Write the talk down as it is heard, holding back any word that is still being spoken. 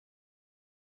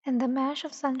in the mesh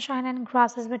of sunshine and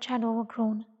grasses which had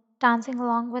overgrown, dancing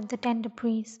along with the tender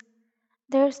breeze.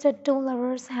 There stood two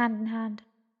lovers hand in hand.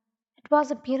 It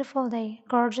was a beautiful day, a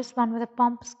gorgeous one with a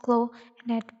pompous glow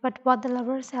in it, but what the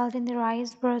lovers held in their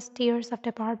eyes were tears of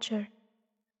departure.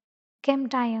 Kim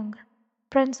Taeyong,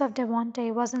 Prince of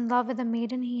Devonte, was in love with a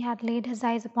maiden he had laid his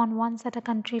eyes upon once at a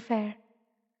country fair.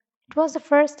 It was the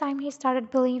first time he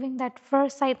started believing that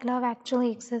first sight love actually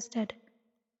existed,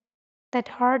 that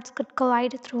hearts could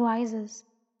collide through eyes,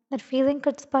 that feeling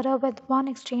could sputter with one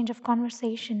exchange of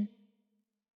conversation.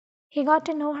 He got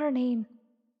to know her name.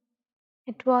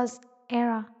 It was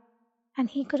Era, and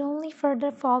he could only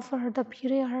further fall for her the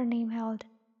beauty her name held,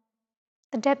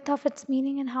 the depth of its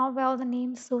meaning, and how well the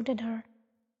name suited her.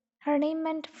 Her name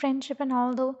meant friendship, and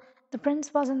although the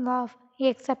prince was in love, he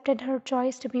accepted her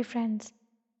choice to be friends.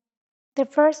 Their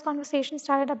first conversation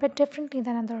started a bit differently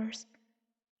than others.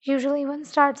 Usually one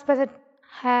starts with a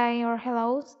hi or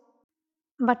hellos,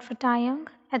 but for Taeyong,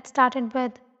 it started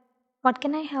with, "What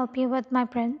can I help you with, my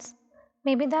prince?"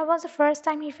 Maybe that was the first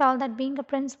time he felt that being a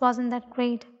prince wasn't that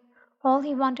great. All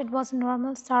he wanted was a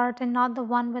normal start and not the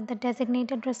one with the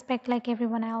designated respect like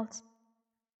everyone else.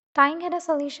 Taeyong had a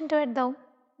solution to it though.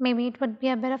 Maybe it would be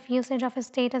a bit of usage of his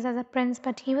status as a prince,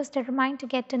 but he was determined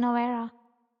to get to know Era.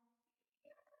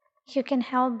 "You can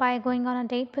help by going on a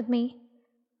date with me."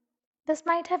 This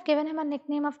might have given him a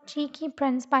nickname of Cheeky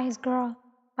Prince by his girl,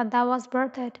 but that was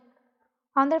worth it.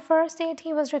 On their first date,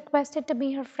 he was requested to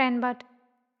be her friend, but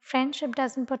friendship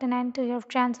doesn't put an end to your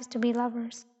chances to be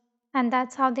lovers. And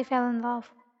that's how they fell in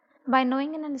love, by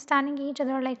knowing and understanding each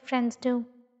other like friends do.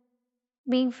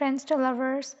 Being friends to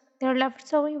lovers, their love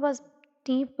story was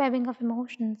deep webbing of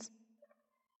emotions.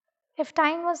 If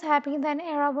Time was happy, then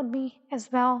Era would be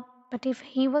as well, but if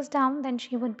he was down, then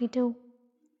she would be too.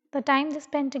 The time they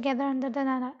spent together under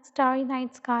the starry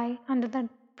night sky, under the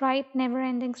bright, never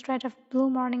ending stretch of blue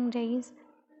morning days,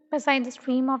 beside the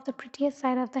stream of the prettiest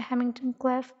side of the Hemington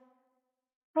Cliff,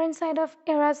 or inside of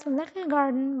Era's little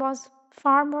garden, was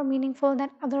far more meaningful than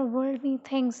other worldly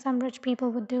things some rich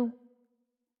people would do.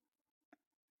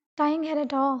 Tying had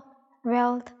it all: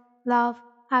 wealth, love,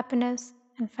 happiness,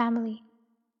 and family.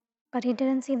 But he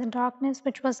didn't see the darkness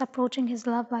which was approaching his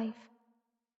love life.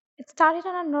 It started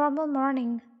on a normal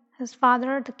morning. His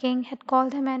father, the king, had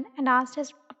called him in and asked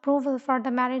his approval for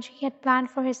the marriage he had planned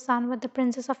for his son with the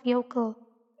princess of Yokul.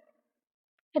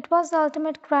 It was the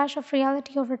ultimate crash of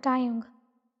reality over Taeyong.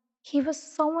 He was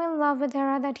so in love with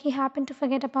Hera that he happened to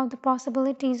forget about the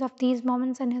possibilities of these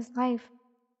moments in his life.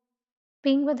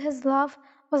 Being with his love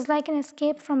was like an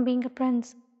escape from being a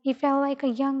prince. He felt like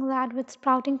a young lad with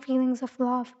sprouting feelings of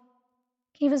love.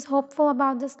 He was hopeful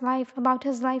about this life, about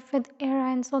his life with Era,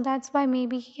 and so that's why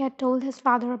maybe he had told his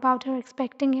father about her,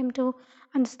 expecting him to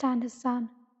understand his son.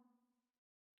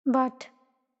 But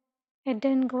it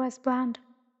didn't go as planned.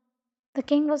 The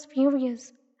king was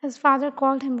furious. His father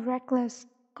called him reckless,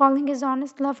 calling his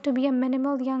honest love to be a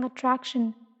minimal young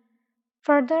attraction.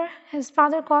 Further, his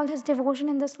father called his devotion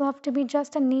in this love to be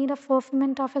just a need of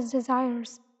fulfillment of his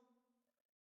desires.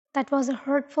 That was a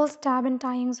hurtful stab in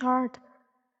Taeyong's heart.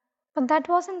 But that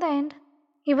wasn't the end.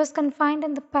 He was confined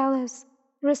in the palace,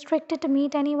 restricted to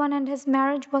meet anyone, and his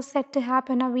marriage was set to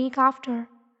happen a week after.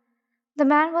 The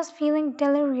man was feeling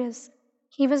delirious.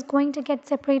 He was going to get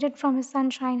separated from his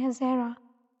sunshine, his Era.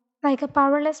 Like a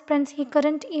powerless prince, he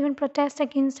couldn't even protest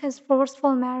against his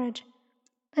forceful marriage.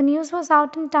 The news was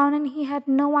out in town, and he had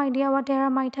no idea what Era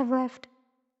might have left.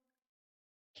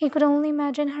 He could only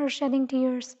imagine her shedding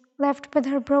tears, left with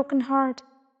her broken heart.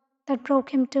 That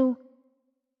broke him too.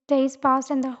 Days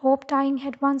passed, and the hope Tying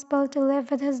had once built to live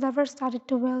with his lover started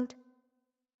to wilt.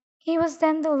 He was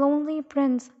then the lonely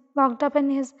prince, locked up in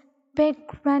his big,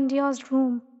 grandiose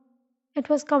room. It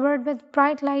was covered with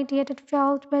bright light, yet it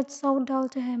felt so dull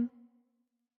to him.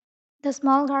 The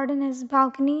small garden in his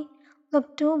balcony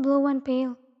looked too blue and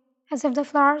pale, as if the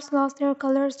flowers lost their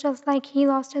colors just like he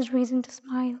lost his reason to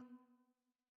smile.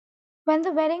 When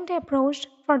the wedding day approached,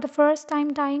 for the first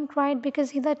time Tying cried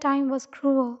because the time was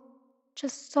cruel,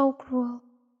 just so cruel.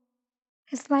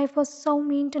 His life was so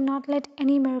mean to not let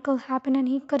any miracle happen, and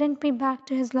he couldn't be back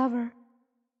to his lover.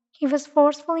 He was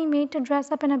forcefully made to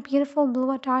dress up in a beautiful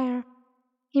blue attire.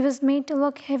 He was made to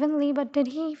look heavenly, but did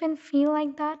he even feel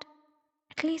like that?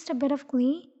 At least a bit of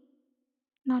glee?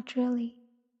 Not really.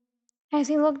 As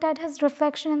he looked at his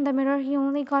reflection in the mirror, he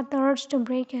only got the urge to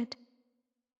break it.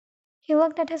 He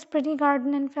looked at his pretty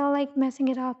garden and felt like messing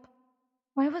it up.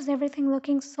 Why was everything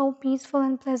looking so peaceful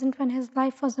and pleasant when his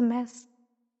life was a mess?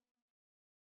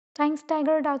 Tang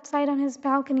staggered outside on his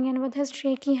balcony, and with his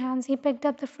shaky hands he picked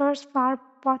up the first flower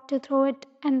pot to throw it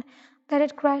in let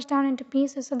it crash down into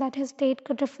pieces so that his state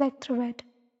could reflect through it.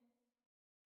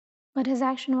 But his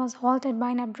action was halted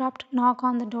by an abrupt knock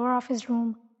on the door of his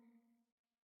room.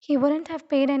 He wouldn't have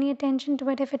paid any attention to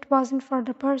it if it wasn't for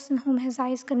the person whom his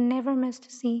eyes could never miss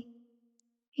to see.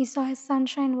 He saw his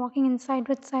sunshine walking inside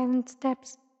with silent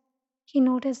steps. He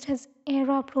noticed his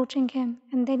Era approaching him,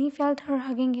 and then he felt her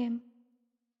hugging him.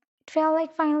 It felt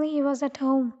like finally he was at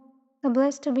home, the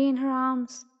bliss to be in her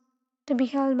arms, to be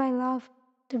held by love,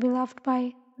 to be loved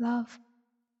by love.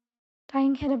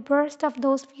 Dying had a burst of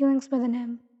those feelings within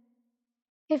him.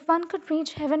 If one could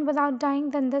reach heaven without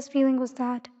dying, then this feeling was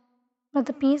that. But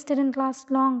the peace didn't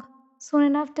last long. Soon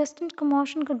enough, distant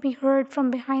commotion could be heard from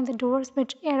behind the doors,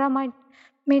 which Era might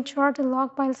made sure to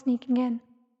lock while sneaking in.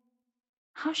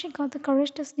 How she got the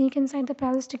courage to sneak inside the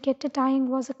palace to get to Dying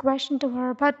was a question to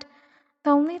her, but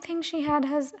the only thing she had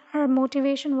as her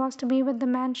motivation was to be with the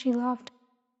man she loved.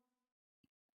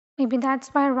 Maybe that's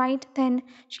why right then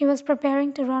she was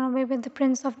preparing to run away with the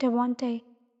Prince of Devonte.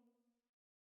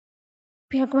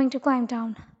 "We are going to climb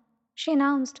down," she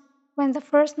announced, when the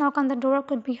first knock on the door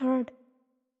could be heard.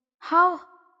 "How?"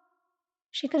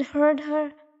 She could hear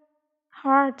her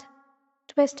heart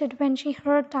twisted when she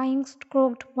heard Dying's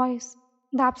croaked voice.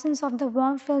 The absence of the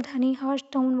warm-filled honey-hush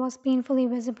tone was painfully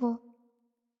visible.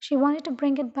 She wanted to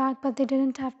bring it back, but they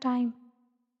didn't have time.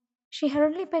 She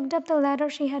hurriedly picked up the ladder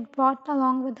she had brought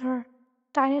along with her,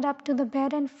 tied it up to the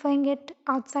bed, and flung it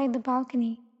outside the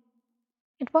balcony.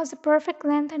 It was the perfect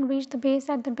length and reached the base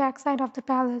at the backside of the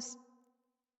palace.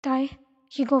 "Ty,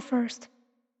 you go first."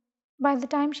 By the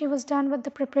time she was done with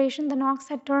the preparation, the knocks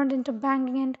had turned into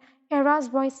banging, and Era's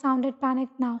voice sounded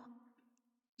panicked now.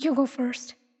 "You go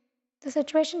first." The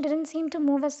situation didn't seem to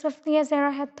move as swiftly as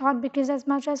Era had thought, because as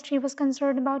much as she was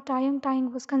concerned about Taeyong,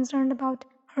 Taeyong was concerned about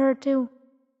her too.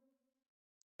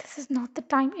 "This is not the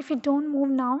time. If you don't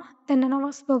move now, then none of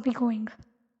us will be going."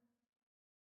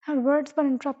 Her words were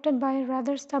interrupted by a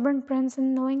rather stubborn prince,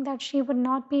 and knowing that she would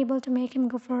not be able to make him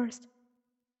go first.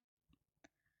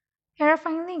 Hera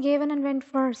finally gave in and went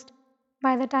first.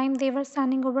 By the time they were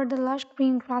standing over the lush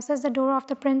green grasses, the door of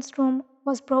the prince's room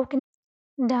was broken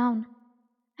down,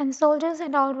 and soldiers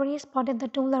had already spotted the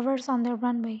two lovers on their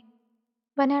runway.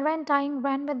 When Hera and Tying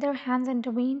ran with their hands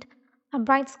intervened, a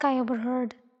bright sky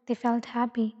overhead, they felt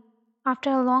happy. After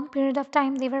a long period of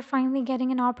time, they were finally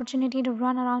getting an opportunity to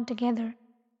run around together.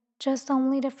 Just the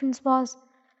only difference was,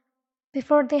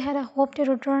 before they had a hope to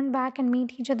return back and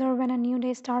meet each other when a new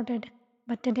day started.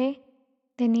 But today,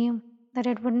 they knew that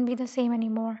it wouldn't be the same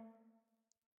anymore.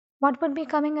 What would be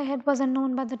coming ahead was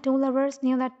unknown, but the two lovers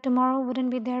knew that tomorrow wouldn't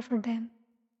be there for them.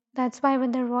 That's why,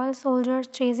 with the royal soldiers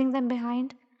chasing them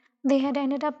behind, they had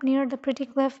ended up near the pretty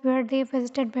cliff where they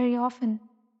visited very often.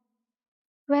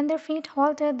 When their feet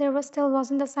halted, there still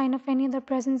wasn't a sign of any other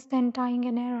presence than Tying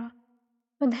and Era.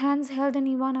 With hands held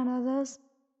in one another's,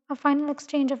 a final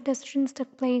exchange of decisions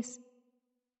took place.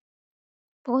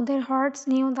 Both their hearts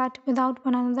knew that without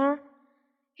one another,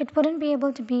 it wouldn't be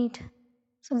able to beat,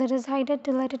 so they decided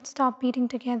to let it stop beating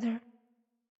together.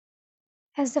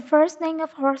 As the first neighing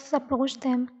of horses approached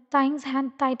them, Tying's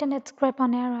hand tightened its grip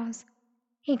on Era's.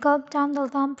 He gulped down the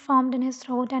lump formed in his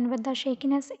throat and with the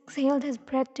shakiness exhaled his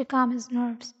breath to calm his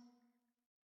nerves.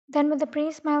 Then with a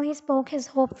pretty smile he spoke, his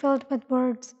hope filled with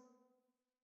words.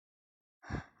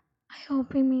 "I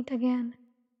hope we meet again."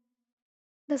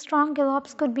 The strong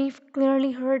gallops could be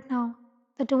clearly heard now.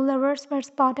 The two lovers were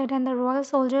spotted and the royal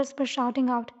soldiers were shouting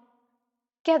out,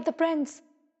 "Get the prince!"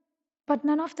 But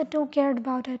none of the two cared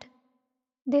about it.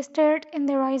 They stared in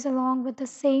their eyes along with the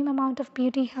same amount of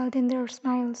beauty held in their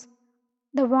smiles.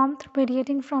 The warmth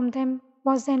radiating from them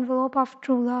was the envelope of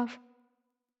true love.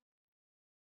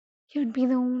 "You'd be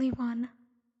the only one."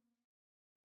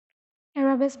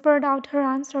 Era whispered out her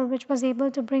answer, which was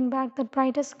able to bring back the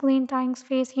brightest clean Tying's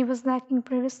face he was lacking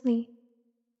previously.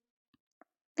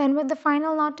 Then, with the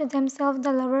final nod to themselves,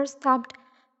 the lovers stepped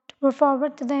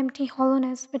forward to the empty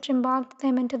hollowness which embarked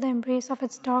them into the embrace of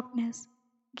its darkness,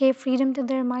 gave freedom to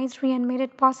their misery, and made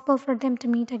it possible for them to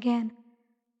meet again,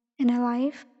 in a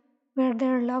life where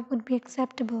their love would be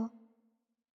acceptable.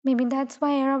 Maybe that's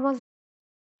why Era was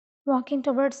walking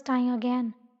towards dying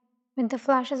again, with the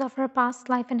flashes of her past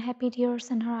life and happy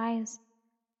tears in her eyes.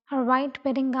 Her white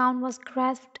wedding gown was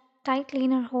grasped tightly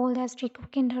in her hold as she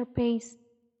quickened her pace.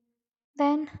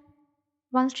 Then,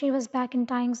 once she was back in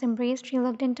Tying's embrace, she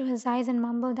looked into his eyes and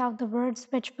mumbled out the words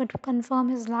which would confirm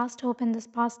his last hope in this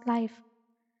past life.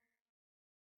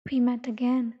 "We met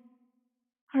again."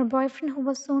 Her boyfriend, who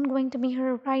was soon going to be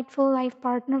her rightful life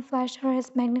partner, flashed her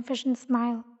his magnificent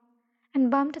smile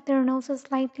and bumped their noses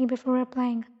slightly before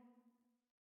replying,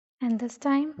 "And this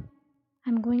time,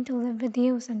 I'm going to live with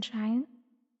you, sunshine.